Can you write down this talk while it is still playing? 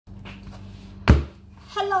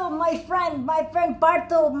Hello, my friend, part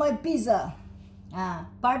two of my pizza.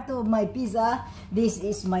 Part two of my pizza. This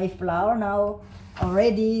is my flour now,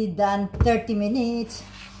 already done 30 minutes.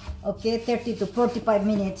 Okay, 30 to 45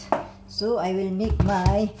 minutes. So I will make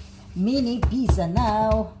my mini pizza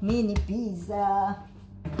now. Mini pizza.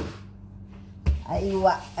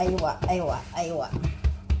 Aywa.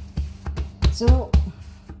 So,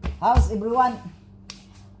 how's everyone?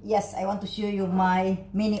 Yes, I want to show you my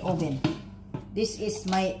mini oven. This is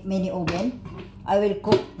my mini oven. I will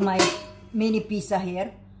cook my mini pizza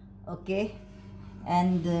here. Okay.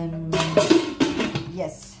 And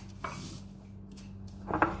yes,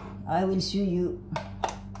 I will show you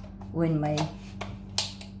when my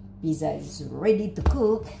pizza is ready to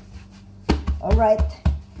cook. Alright.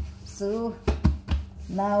 So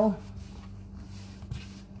now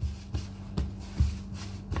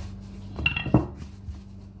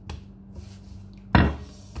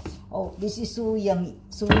oh, this is so yummy,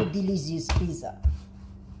 so delicious pizza.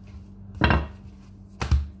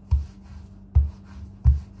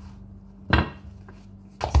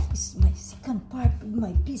 This is my second part of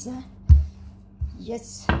my pizza.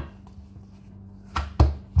 Yes.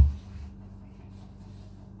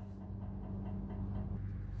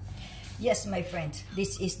 Yes, my friends,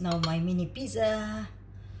 this is now my mini pizza.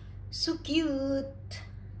 So cute.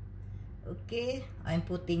 Okay, I'm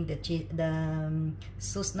putting the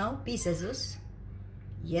sauce now, pizza sauce.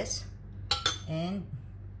 Yes, and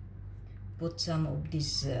put some of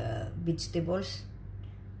these vegetables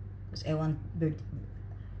because I want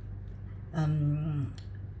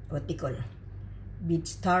what they call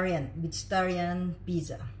vegetarian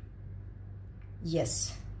pizza.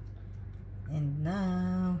 Yes, and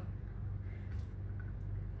now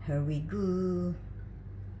here we go.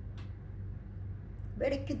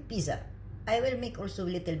 Very cute pizza. I will make also a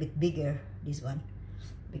little bit bigger this one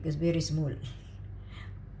because very small.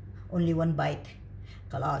 Only one bite.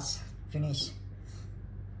 Kalas. Finish.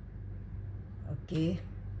 Okay.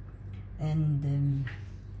 And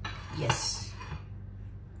yes.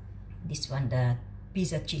 This one, the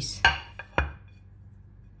pizza cheese.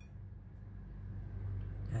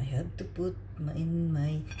 I have to put in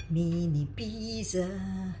my mini pizza.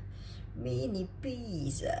 Mini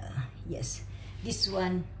pizza. Yes. This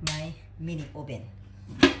one, my mini oven.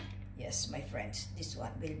 Yes, my friends, this one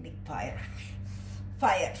will make fire.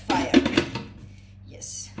 Fire.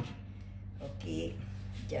 Yes. Okay,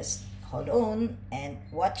 just hold on and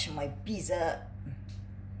watch my pizza.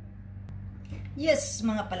 Yes,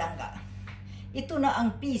 mga palangga. Ito na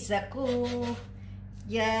ang pizza ko.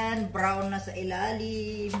 Yan, brown na sa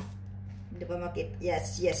ilalim. Hindi pa makita.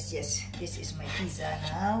 Yes. This is my pizza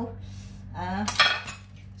now.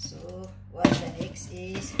 So, what the next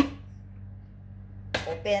is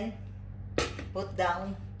open, put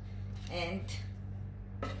down, and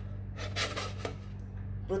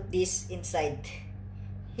put this inside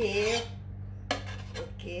here.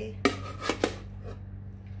 Okay.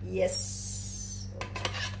 Yes.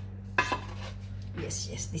 This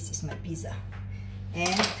is my pizza.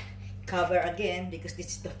 And cover again because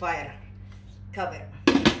this is the fire. Cover.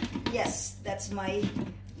 Yes, that's my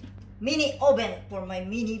mini oven for my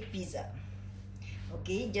mini pizza.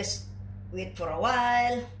 Okay, just wait for a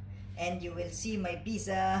while and you will see my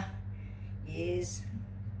pizza is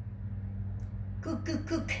cook.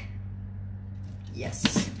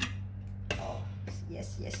 Yes. Oh,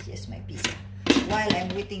 yes, my pizza. While I'm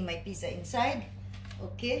waiting my pizza inside,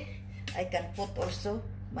 okay, I can put also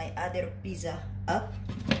my other pizza up.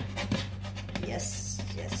 Yes.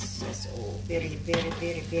 Oh, very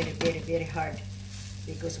hard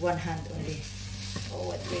because one hand only. Oh,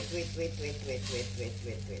 wait.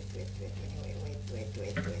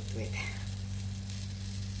 Anyway, wait.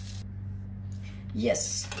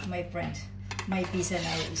 Yes, my friend, my pizza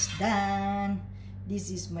now is done.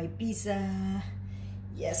 This is my pizza.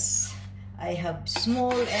 Yes, I have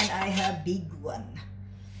small and I have big one.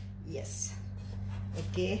 Yes.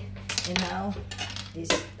 Okay, and now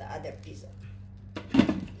this is the other pizza.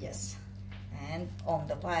 Yes, and on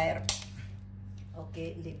the fire.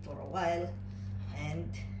 Okay, leave for a while.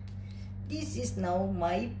 And this is now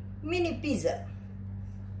my mini pizza.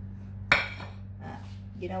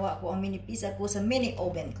 Ginawa ko ang mini pizza ko sa mini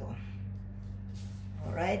oven ko.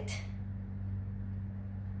 Alright.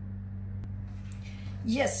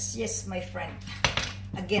 Yes, my friend.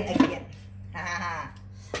 Again.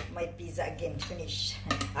 My pizza again finished.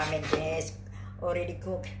 Yes, already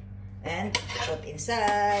cooked. And put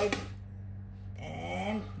inside.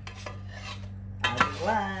 And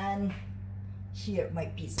one. Here my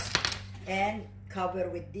pizza. And cover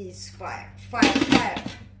with this fire.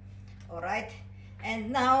 Alright. And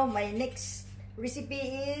now my next recipe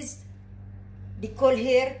is, they call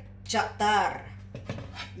here chatar.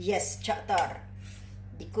 Yes, chatar.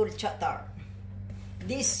 They call chatar.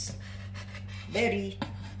 This very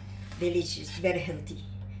delicious, very healthy,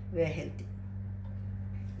 very healthy.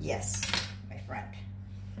 Yes, my friend.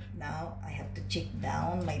 Now I have to check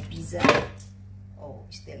down my pizza. Oh,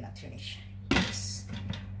 still not finished. Yes.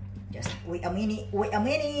 Just wait a minute. Wait a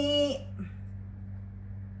minute.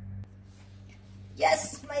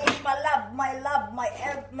 Yes, my love,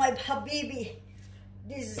 my habibi.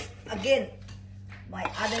 This is again. My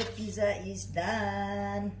other pizza is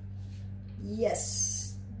done.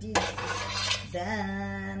 Yes, this is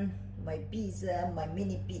done. My pizza, my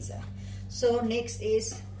mini pizza. So next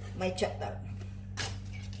is my chatar.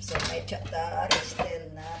 So my chatar is still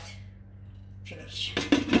not finished.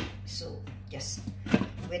 So just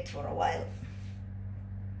wait for a while.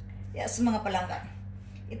 Yes, mga palangga.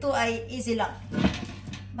 Ito ay easy lang.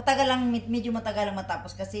 Matagal lang, medyo matagal lang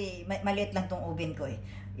matapos kasi maliit lang tong oven ko eh.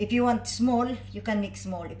 If you want small, you can make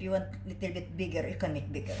small. If you want little bit bigger, you can make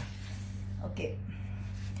bigger. Okay.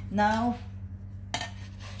 Now,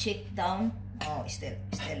 check down. Oh, still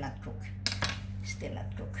not cooked. Still not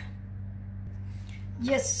cooked.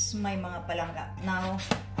 Yes, my mga palangga. Now,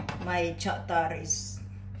 my chatar is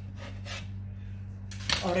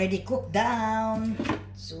already cooked down.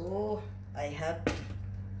 So, I have to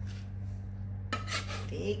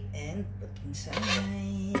take and put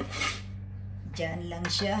inside. Diyan lang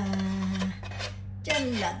siya.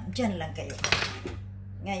 Diyan lang kayo.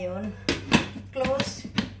 Ngayon, close.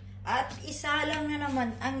 At isa lang na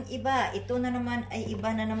naman ang iba. Ito na naman ay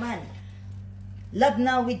iba na naman.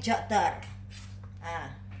 Labna with chatar.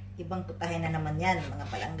 Ibang putahin na naman yan, mga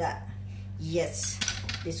palangga. Yes.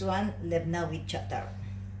 This one, labna with chatar.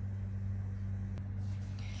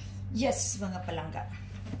 Yes, mga palangga.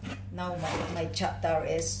 Now my chatar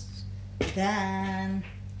is done.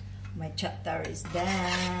 My chatar is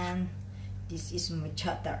done. This is my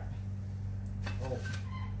chatar. Oh,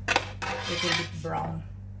 little bit brown.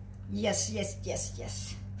 Yes.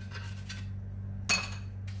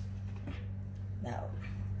 Now,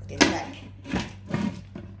 put it back.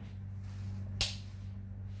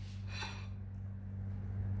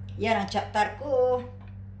 Yan ang chatar ko.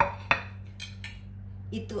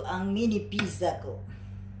 Ito ang mini pizza ko.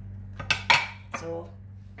 So,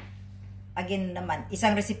 again naman,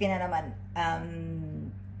 isang recipe na naman,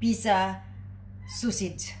 pizza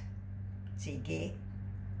sausage. Sige.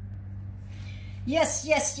 Yes,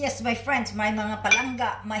 my friends, my mga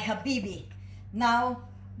palangga, my habibi. Now,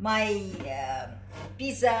 my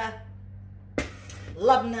pizza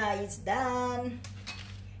labna is done.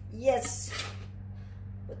 Yes.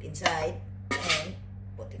 Put inside and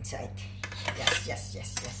put inside. Yes.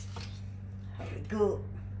 Very good.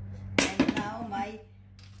 And now my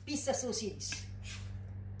pizza sausage.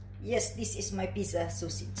 Yes, this is my pizza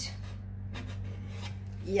sausage.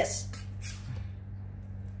 Yes.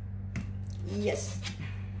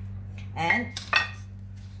 And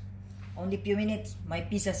only few minutes, my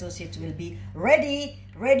pizza sausage will be ready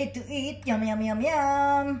to eat.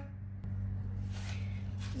 Yum.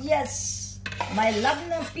 Yes, my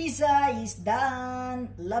labna pizza is done.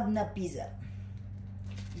 Labna pizza.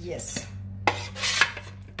 Yes,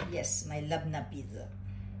 my labna pizza.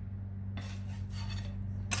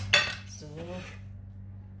 So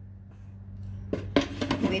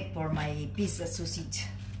wait for my pizza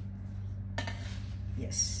sausage.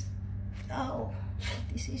 Yes. Oh,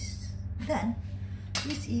 this is done.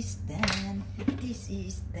 This is done.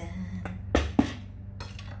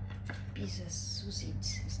 Pizza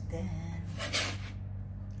sausage is done.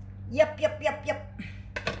 Yup.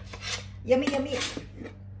 Yummy.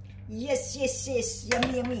 Yes.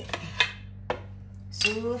 Yummy.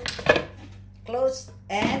 So close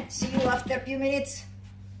and see you after a few minutes.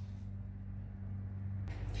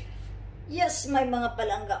 Yes, my mga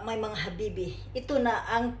palangga, my mga habibi. Ito na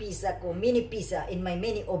ang pizza ko, mini pizza in my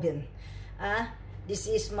mini oven. This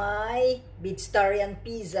is my vegetarian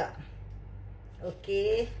pizza.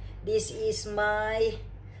 Okay, this is my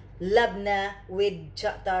labna with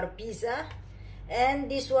chatar pizza. And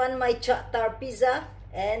this one my chatar pizza.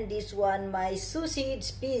 And this one my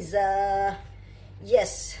sausage pizza.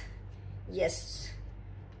 Yes.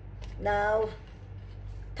 Now,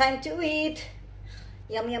 time to eat.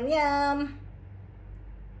 Yum.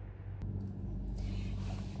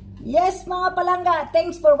 Yes, mga palangga,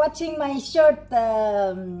 thanks for watching my short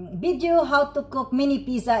video how to cook mini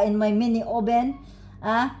pizza in my mini oven.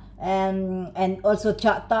 And also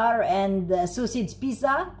chatar and sausage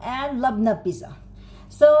pizza and labna pizza.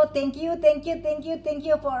 So, thank you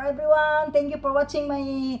for everyone. Thank you for watching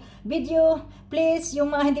my video. Please,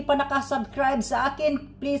 yung mga hindi pa nakasubscribe sa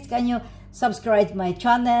akin, please, can you subscribe my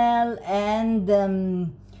channel and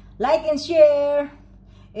like and share.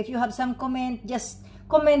 If you have some comment, just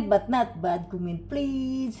comment, but not bad comment,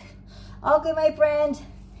 please. Okay, my friends.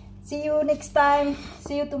 See you next time.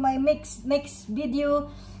 See you to my next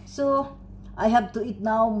video. So, I have to eat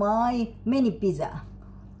now my mini pizza.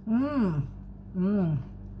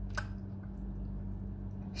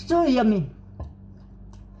 So yummy.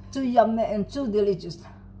 So yummy and so delicious.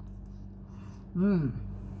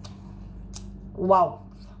 Wow.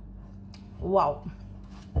 Wow.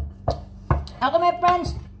 Okay, my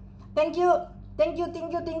friends. Thank you.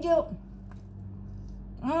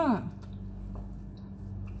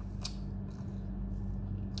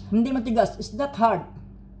 Hindi matigas. It's not hard.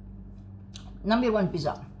 Number 1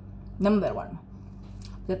 pizza. Number 1.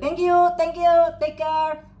 So thank you. Take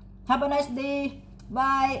care. Have a nice day.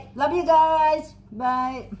 Bye. Love you guys.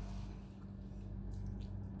 Bye.